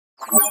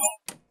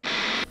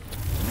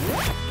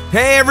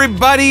Hey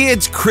everybody,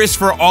 it's Chris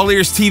for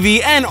AllEars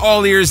TV and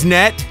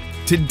AllEars.net.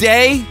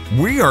 Today,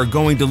 we are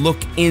going to look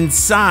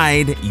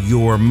inside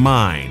your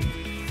mind.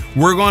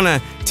 We're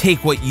gonna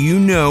take what you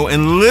know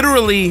and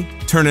literally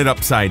turn it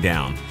upside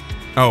down.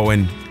 Oh,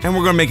 and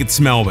we're gonna make it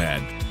smell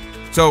bad.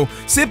 So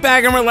sit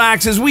back and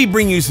relax as we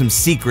bring you some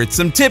secrets,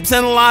 some tips,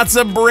 and lots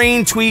of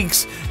brain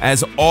tweaks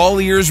as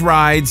AllEars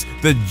rides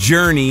the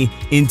journey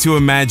into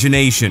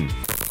imagination.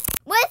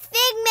 With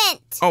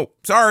Figment! Oh,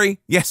 sorry.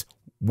 Yes,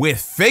 with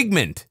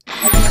Figment.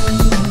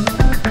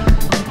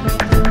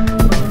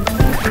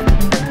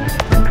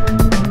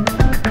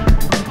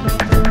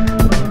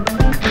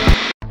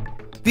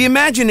 The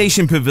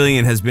Imagination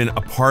Pavilion has been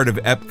a part of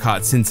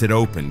Epcot since it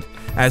opened.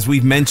 As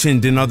we've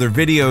mentioned in other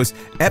videos,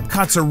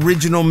 Epcot's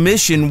original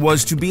mission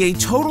was to be a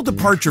total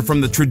departure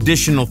from the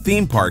traditional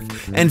theme park,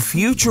 and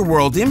Future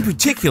World in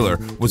particular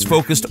was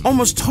focused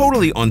almost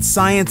totally on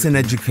science and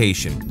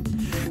education.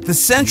 The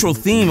central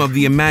theme of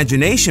the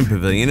Imagination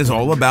Pavilion is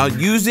all about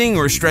using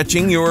or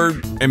stretching your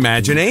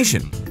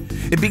imagination.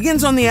 It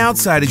begins on the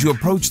outside as you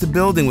approach the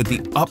building with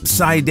the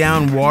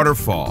upside-down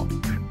waterfall.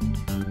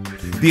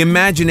 The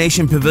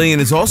Imagination Pavilion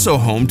is also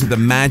home to the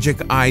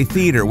Magic Eye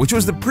Theater, which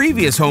was the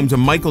previous home to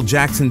Michael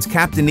Jackson's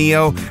Captain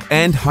EO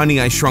and Honey,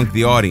 I Shrunk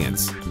the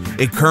Audience.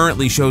 It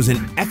currently shows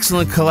an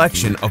excellent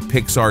collection of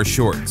Pixar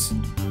shorts.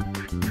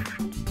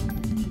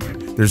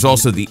 There's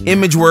also the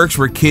ImageWorks,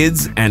 where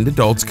kids and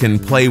adults can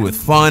play with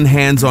fun,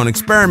 hands-on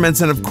experiments,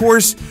 and of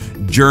course,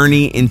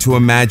 journey into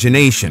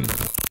imagination.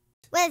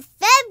 With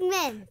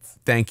Figment!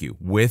 Thank you,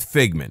 with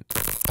Figment.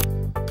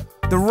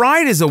 The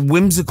ride is a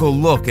whimsical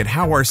look at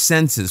how our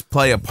senses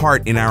play a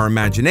part in our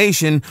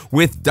imagination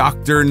with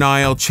Dr.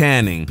 Niall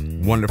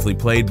Channing, wonderfully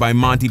played by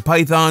Monty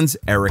Python's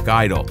Eric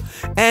Idle,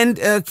 and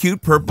a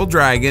cute purple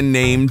dragon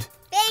named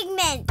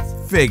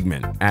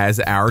Figment as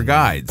our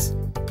guides.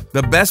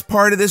 The best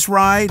part of this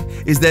ride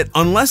is that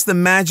unless the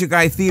Magic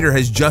Eye Theater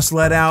has just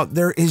let out,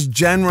 there is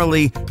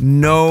generally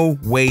no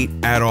wait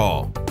at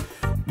all.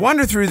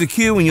 Wander through the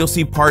queue and you'll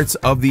see parts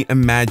of the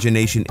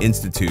Imagination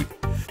Institute.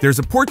 There's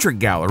a portrait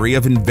gallery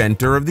of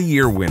Inventor of the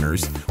Year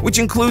winners, which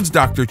includes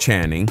Dr.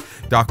 Channing,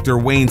 Dr.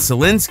 Wayne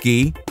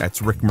Selinsky,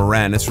 that's Rick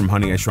Moranis from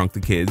Honey, I Shrunk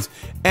the Kids,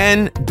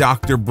 and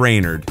Dr.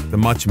 Brainerd, the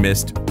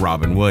much-missed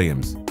Robin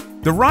Williams.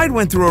 The ride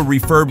went through a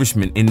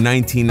refurbishment in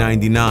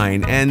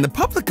 1999, and the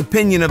public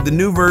opinion of the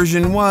new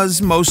version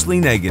was mostly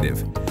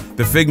negative.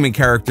 The Figment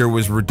character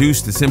was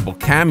reduced to simple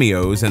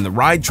cameos, and the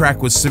ride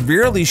track was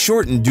severely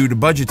shortened due to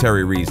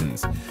budgetary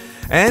reasons.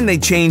 And they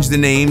changed the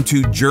name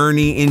to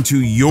Journey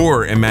into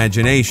Your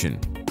Imagination.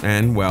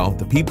 And, well,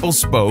 the people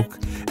spoke,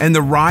 and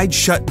the ride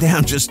shut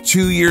down just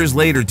 2 years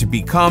later to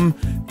become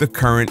the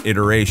current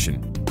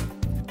iteration.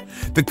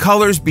 The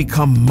colors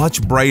become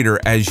much brighter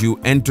as you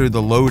enter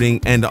the loading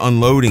and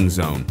unloading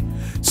zone.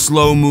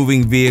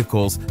 Slow-moving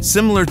vehicles,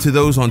 similar to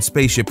those on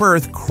Spaceship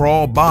Earth,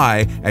 crawl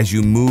by as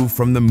you move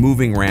from the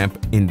moving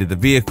ramp into the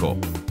vehicle.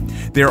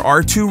 There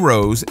are 2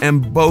 rows,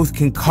 and both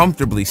can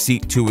comfortably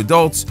seat 2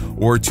 adults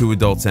or 2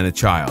 adults and a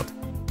child.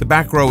 The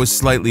back row is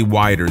slightly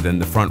wider than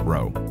the front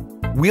row.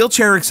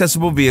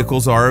 Wheelchair-accessible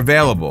vehicles are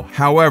available.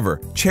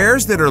 However,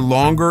 chairs that are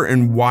longer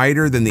and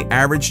wider than the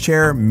average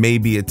chair may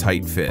be a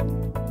tight fit.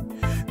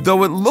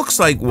 Though it looks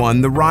like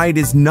one, the ride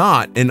is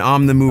not an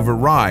Omnimover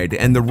ride,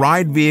 and the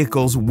ride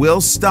vehicles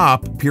will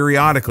stop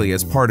periodically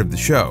as part of the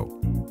show.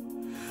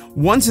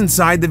 Once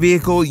inside the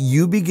vehicle,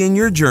 you begin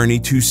your journey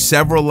to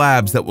several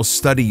labs that will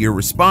study your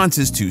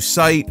responses to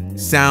sight,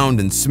 sound,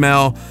 and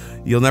smell.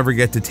 You'll never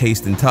get to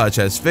taste and touch,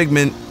 as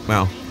Figment,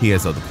 well, he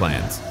has other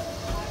plans.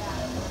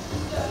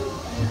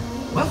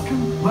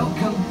 Welcome,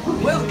 welcome,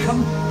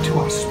 welcome to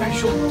our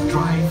special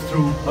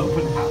drive-through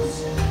open house.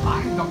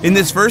 In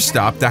this first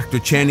stop, Dr.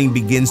 Channing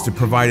begins to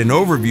provide an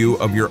overview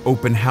of your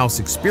open house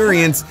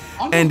experience,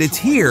 and it's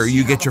here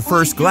you get your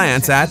first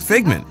glance at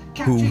Figment,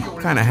 who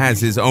kind of has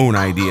his own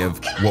idea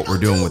of what we're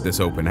doing with this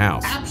open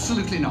house.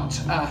 Absolutely not.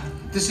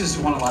 This is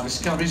one of our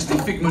discoveries, the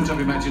Figment of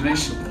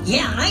Imagination.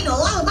 Yeah, I know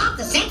all about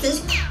the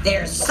senses.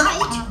 There's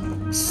sight,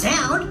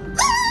 sound,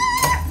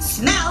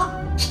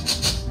 smell,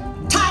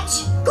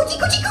 touch,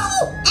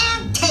 coochie-coochie-coo,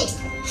 and taste.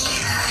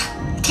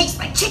 Taste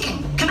my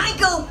chicken. Can I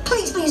go?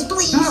 Please, please,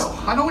 please. No,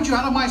 I don't want you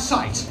out of my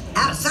sight.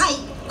 Out of sight?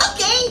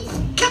 Okay.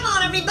 Come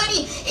on,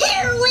 everybody.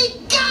 Here we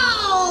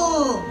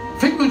go.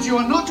 Figment, you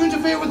are not to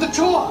interfere with the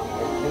tour.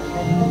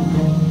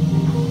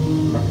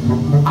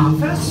 Our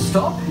first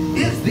stop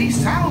is the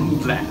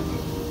sound lab.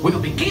 We'll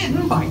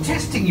begin by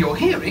testing your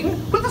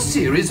hearing with a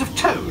series of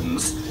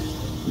tones.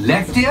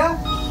 Left ear,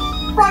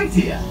 right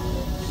ear.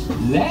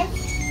 Left,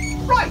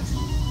 right.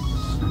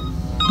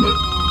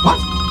 What?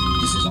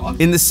 This is odd.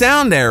 In the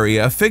sound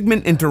area,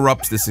 Figment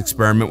interrupts this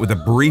experiment with a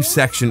brief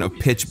section of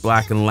pitch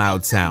black and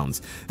loud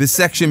sounds. This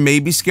section may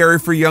be scary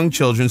for young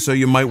children, so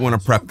you might want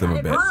to prep them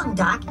a bit. Wrong,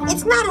 Doc.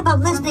 It's not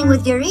about listening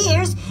with your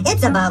ears.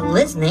 It's about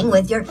listening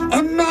with your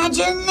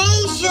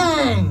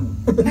imagination.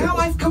 Now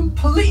I've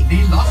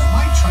completely lost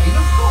my train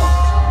of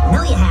thought.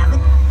 No, you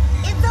haven't.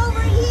 It's over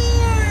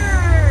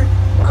here.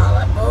 All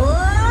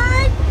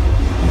aboard.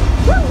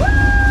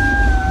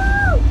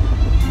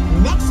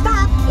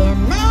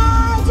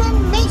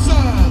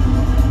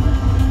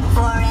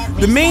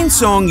 The main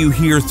song you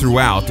hear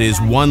throughout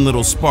is One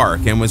Little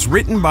Spark and was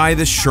written by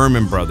the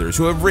Sherman Brothers,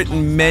 who have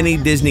written many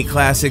Disney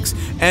classics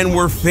and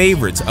were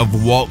favorites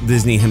of Walt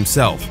Disney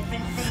himself.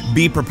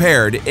 Be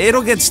prepared,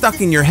 it'll get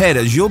stuck in your head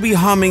as you'll be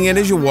humming it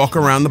as you walk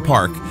around the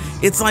park.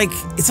 It's like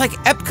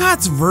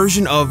Epcot's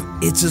version of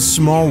It's a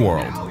Small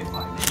World.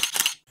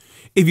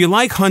 If you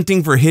like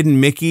hunting for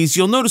hidden Mickeys,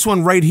 you'll notice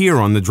one right here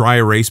on the dry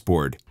erase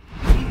board.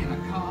 In a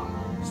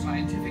calm,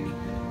 scientific,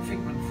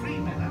 figment-free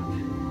manner,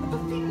 the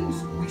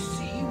things we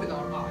see with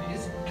our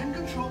eyes can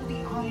control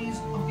the eyes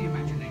of the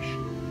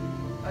imagination.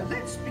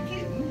 Let's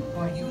begin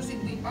by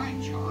using the eye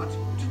chart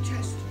to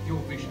test your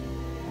vision.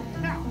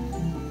 Now,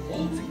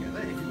 all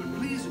together, if you would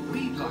please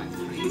read line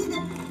 3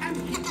 and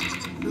hit.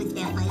 With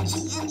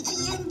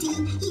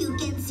Figment, you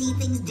can see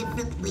things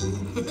differently.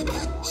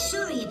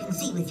 Sure, you can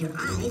see with your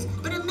eyes,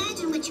 but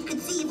imagine what you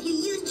could see if you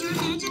used your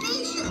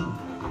imagination.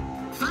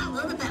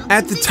 Follow the fountain.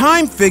 At the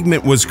time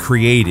Figment was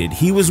created,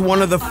 he was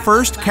one of the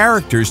first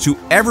characters to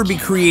ever be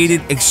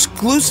created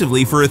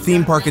exclusively for a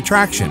theme park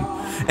attraction,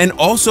 and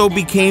also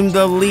became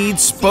the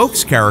lead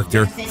spokes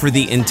character for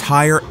the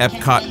entire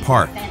Epcot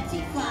park.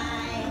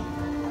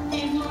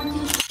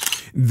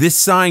 This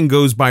sign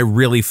goes by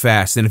really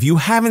fast, and if you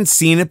haven't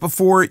seen it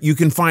before, you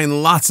can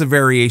find lots of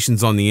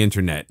variations on the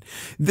internet.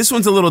 This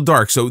one's a little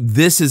dark, so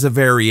this is a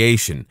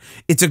variation.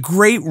 It's a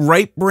great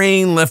right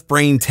brain, left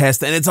brain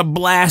test, and it's a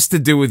blast to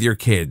do with your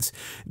kids.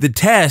 The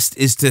test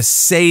is to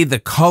say the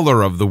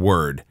color of the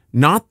word,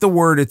 not the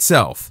word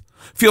itself.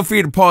 Feel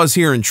free to pause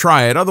here and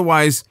try it,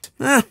 otherwise,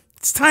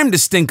 it's time to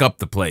stink up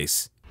the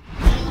place.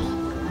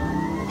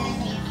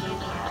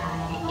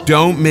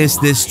 Don't miss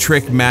this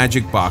trick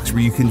magic box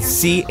where you can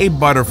see a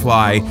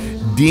butterfly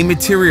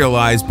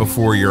dematerialize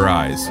before your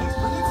eyes.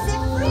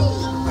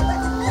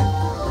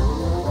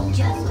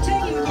 Just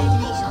turn your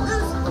imagination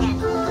loose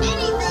and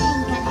anything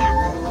can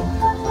happen.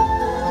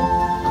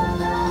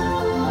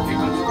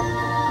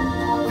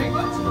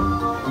 Figment?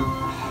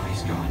 Oh,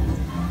 he's gone.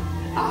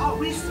 Our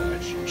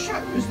research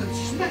shows that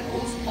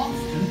smells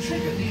often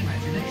trigger the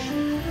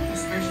imagination,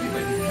 especially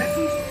when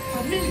pleasant,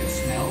 familiar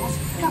smells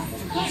come to mind.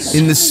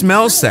 In the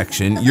smell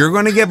section, you're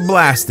going to get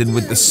blasted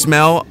with the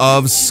smell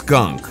of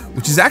skunk,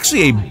 which is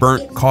actually a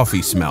burnt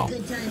coffee smell.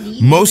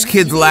 Most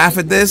kids laugh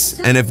at this,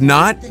 and if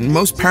not,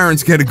 most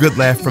parents get a good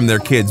laugh from their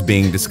kids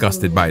being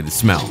disgusted by the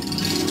smell.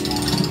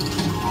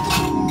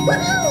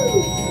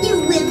 Woohoo! You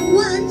win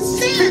one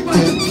cent!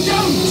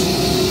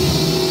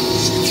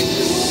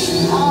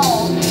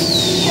 Oh,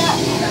 that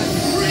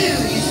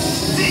really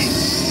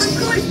stinks. Of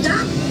course,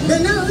 Doc. The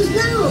nose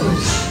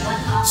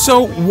knows.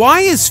 So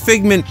why is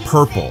Figment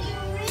purple?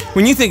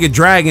 When you think of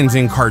dragons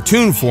in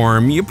cartoon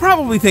form, you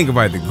probably think of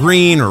either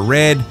green or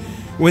red.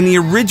 When the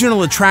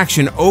original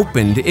attraction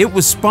opened, it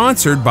was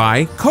sponsored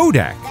by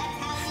Kodak.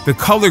 The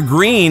color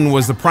green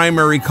was the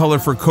primary color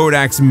for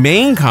Kodak's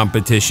main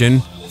competition,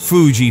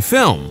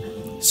 Fujifilm.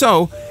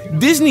 So,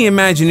 Disney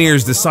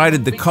Imagineers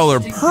decided the color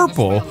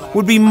purple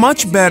would be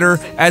much better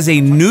as a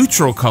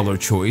neutral color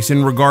choice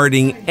in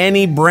regarding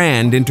any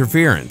brand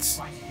interference.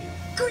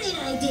 Great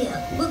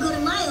idea. We'll go to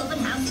my open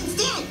house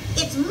instead.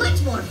 It's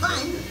much more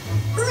fun.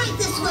 Right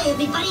this way,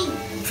 everybody.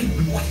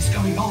 Figment, what is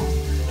going on?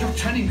 You're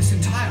turning this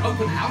entire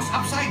open house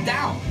upside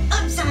down.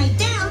 Upside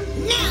down?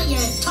 Now you're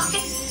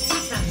talking.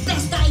 That's the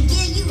best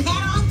idea you've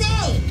had all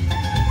day.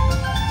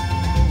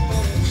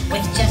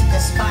 With just a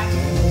spark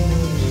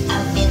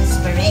of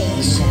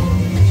inspiration,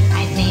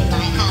 I made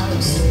my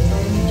house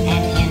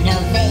an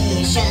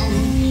innovation.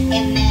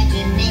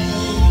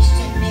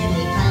 Imagination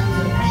really comes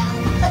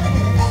around.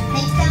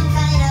 Makes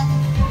downside up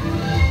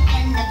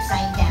and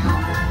upside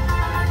down.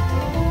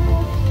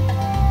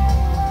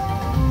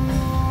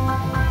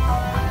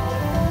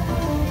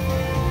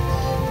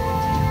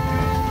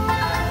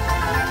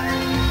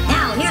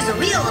 Now here's a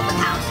real open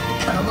house.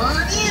 Come on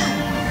in.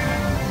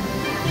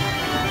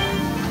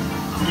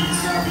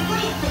 So what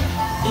do you think?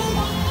 Is it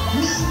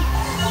me?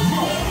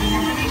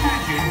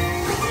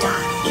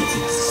 Doc, it's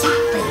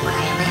exactly what I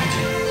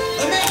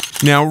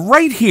imagined. Now,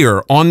 right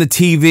here on the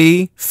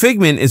TV,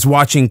 Figment is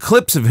watching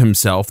clips of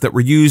himself that were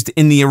used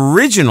in the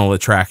original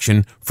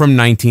attraction from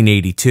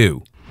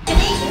 1982.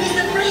 Imagination is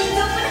the brain's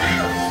open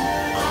house.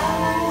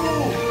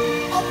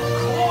 Oh, of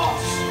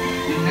course.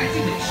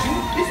 Imagination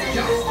is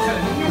just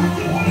turning your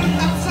thinking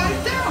upside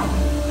down.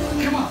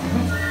 Come on,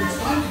 it's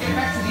time to get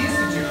back to the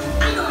Institute.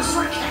 I know a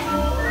shortcut.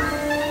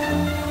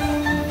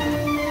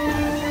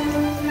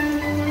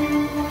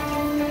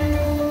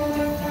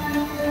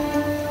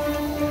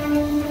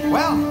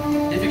 Well,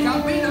 if you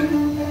can't beat them,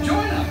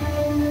 join them.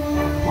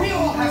 We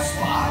all have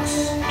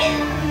sparks.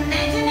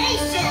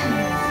 Imagination.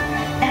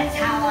 That's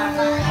how our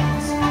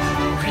minds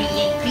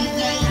create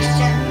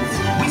creations.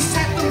 We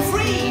set them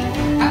free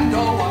and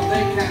know what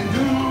they can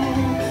do.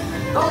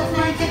 Those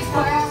magic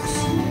sparks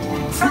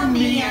from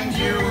me and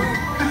you.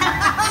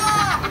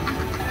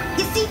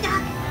 You see,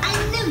 Doc, I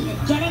knew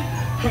you'd get it,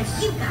 because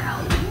you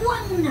got a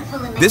wonderful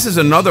imagination. This is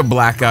another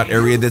blackout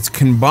area that's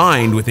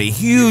combined with a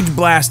huge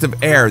blast of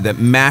air that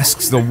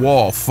masks the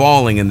wall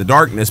falling in the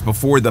darkness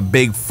before the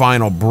big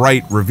final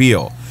bright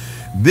reveal.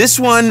 This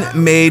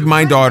one made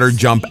my daughter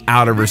jump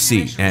out of her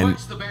seat, and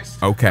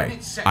okay,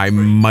 I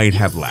might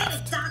have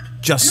laughed.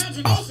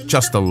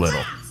 Just a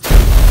little.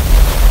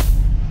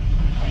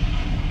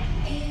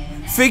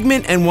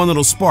 Figment and One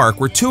Little Spark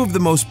were two of the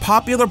most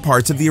popular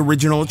parts of the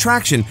original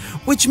attraction,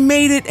 which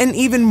made it an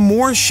even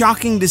more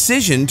shocking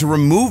decision to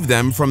remove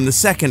them from the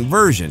second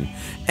version.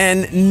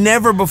 And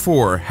never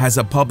before has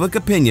a public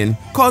opinion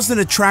caused an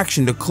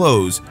attraction to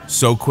close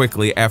so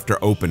quickly after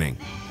opening.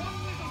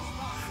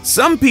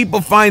 Some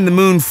people find the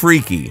moon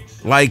freaky,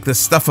 like the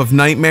stuff of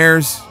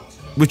nightmares,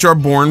 which are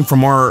born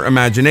from our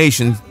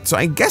imagination, so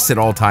I guess it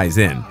all ties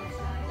in.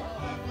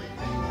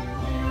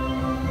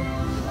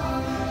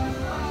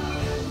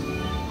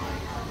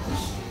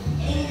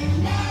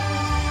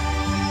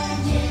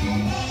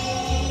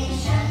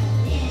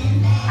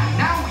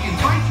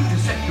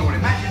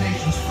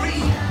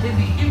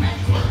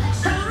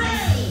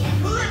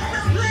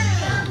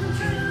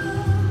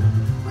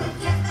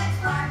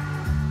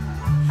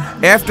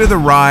 After the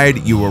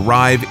ride, you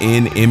arrive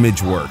in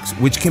ImageWorks,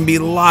 which can be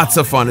lots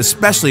of fun,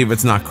 especially if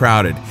it's not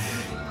crowded.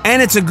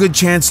 And it's a good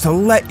chance to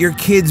let your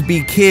kids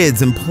be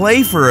kids and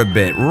play for a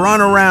bit, run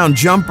around,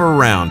 jump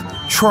around,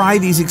 try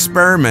these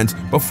experiments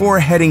before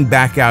heading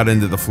back out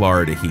into the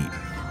Florida heat.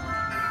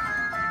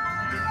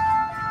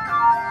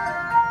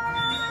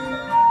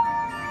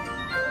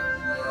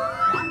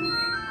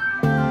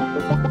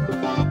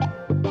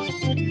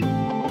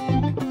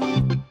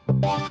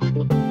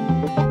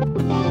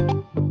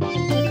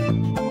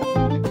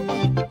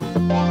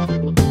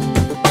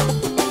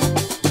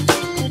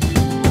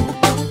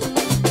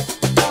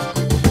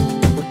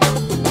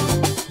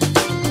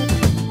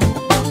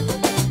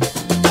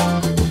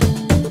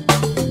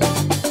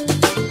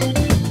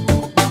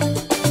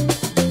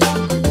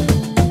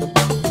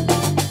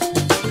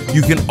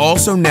 You can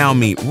also now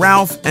meet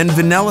Ralph and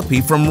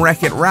Vanellope from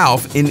Wreck-It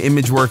Ralph in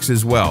ImageWorks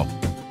as well.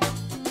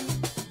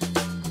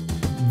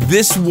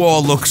 This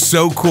wall looks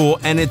so cool,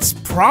 and it's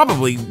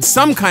probably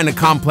some kind of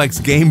complex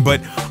game,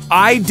 but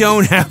I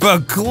don't have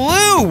a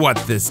clue what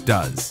this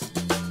does.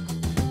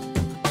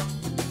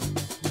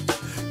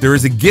 There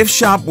is a gift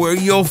shop where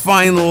you'll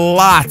find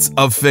lots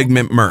of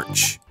Figment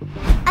merch.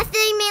 A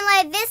Figment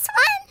like this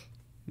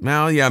one?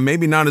 Well, yeah,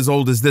 maybe not as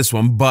old as this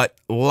one, but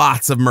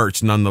lots of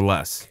merch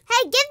nonetheless.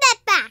 Hey, give that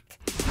back!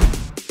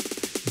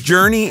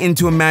 Journey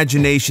into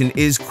Imagination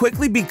is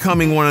quickly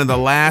becoming one of the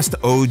last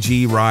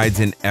OG rides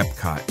in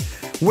Epcot.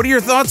 What are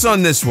your thoughts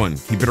on this one?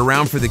 Keep it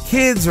around for the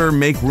kids or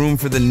make room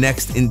for the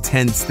next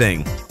intense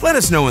thing? Let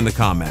us know in the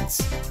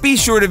comments. Be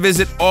sure to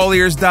visit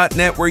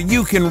AllEars.net where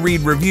you can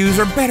read reviews,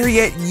 or better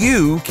yet,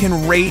 you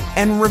can rate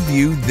and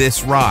review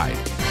this ride.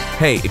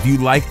 Hey, if you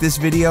like this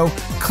video,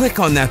 click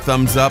on that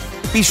thumbs up.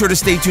 Be sure to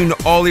stay tuned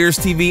to All Ears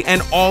TV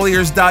and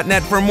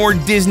AllEars.net for more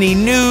Disney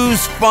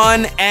news,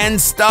 fun, and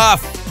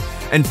stuff.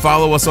 And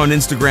follow us on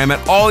Instagram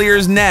at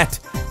AllEars.net.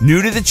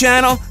 New to the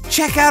channel?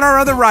 Check out our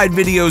other ride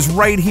videos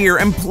right here,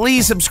 and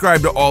please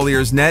subscribe to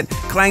AllEars.net.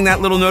 Clang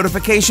that little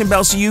notification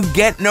bell so you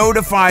get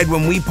notified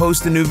when we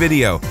post a new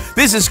video.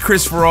 This is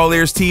Chris for All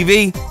Ears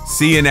TV.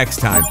 See you next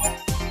time.